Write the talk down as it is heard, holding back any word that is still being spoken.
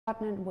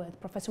Partnered with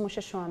Professor Moshe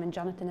Shoam and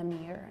Jonathan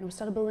Amir, and we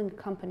started building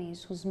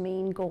companies whose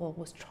main goal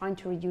was trying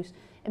to reduce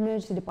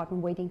emergency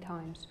department waiting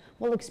times.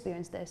 We'll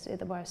experience this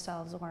either by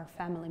ourselves or our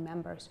family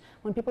members.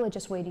 When people are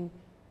just waiting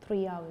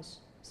 3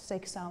 hours,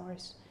 6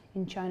 hours,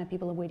 in China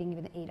people are waiting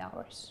even 8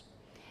 hours.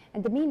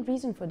 And the main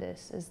reason for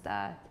this is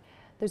that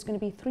there's going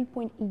to be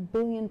 3.8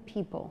 billion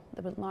people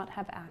that will not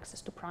have access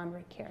to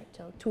primary care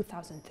till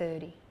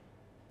 2030.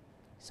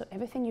 So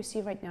everything you see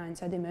right now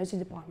inside the emergency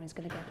department is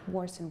going to get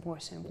worse and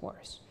worse and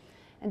worse.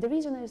 And the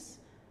reason is,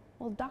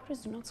 well,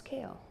 doctors do not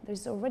scale.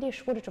 There's already a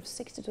shortage of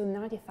 60 to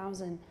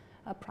 90,000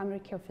 primary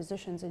care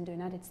physicians in the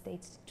United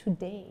States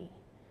today.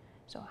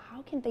 So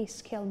how can they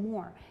scale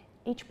more?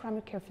 Each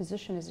primary care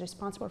physician is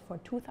responsible for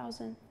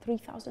 2,000,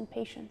 3,000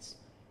 patients.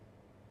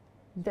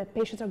 The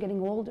patients are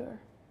getting older.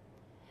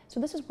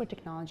 So this is where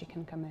technology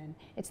can come in.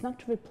 It's not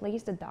to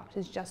replace the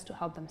doctors, just to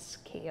help them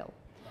scale.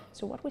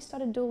 So what we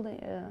started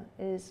doing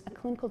is a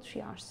clinical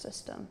triage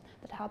system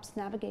that helps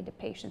navigate the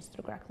patients to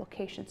the correct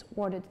locations,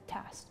 order the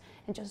test,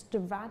 and just do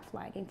red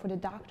flagging for the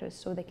doctors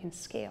so they can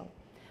scale.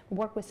 We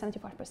work with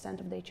 75%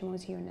 of the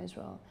HMOs here in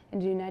Israel. In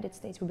the United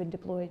States, we've been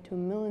deployed to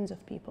millions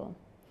of people.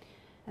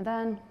 And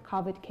then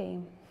COVID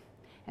came,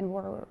 and we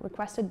were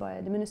requested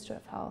by the Minister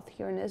of Health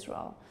here in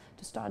Israel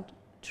to start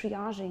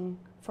triaging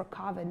for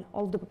COVID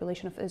all of the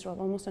population of Israel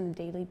almost on a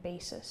daily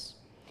basis.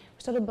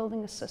 We started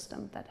building a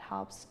system that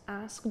helps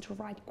ask the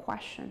right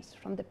questions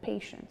from the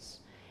patients.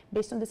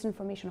 Based on this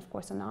information, of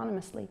course,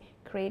 anonymously,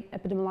 create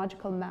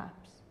epidemiological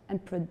maps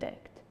and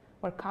predict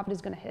where COVID is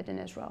going to hit in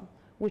Israel,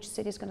 which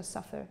city is going to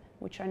suffer,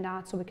 which are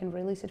not, so we can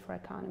release it for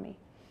economy.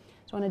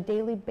 So on a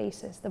daily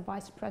basis, the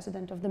Vice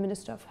President of the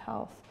Minister of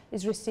Health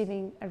is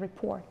receiving a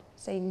report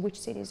saying which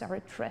cities are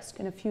at risk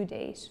in a few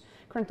days.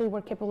 Currently,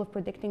 we're capable of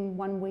predicting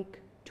 1 week,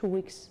 2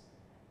 weeks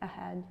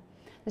ahead.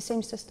 The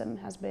same system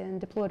has been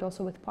deployed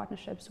also with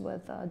partnerships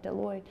with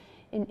Deloitte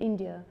in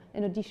India,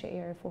 in Odisha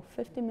area for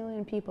 50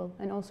 million people,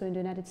 and also in the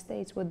United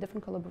States with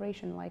different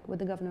collaboration like with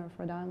the governor of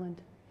Rhode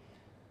Island.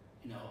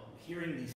 You know, hearing these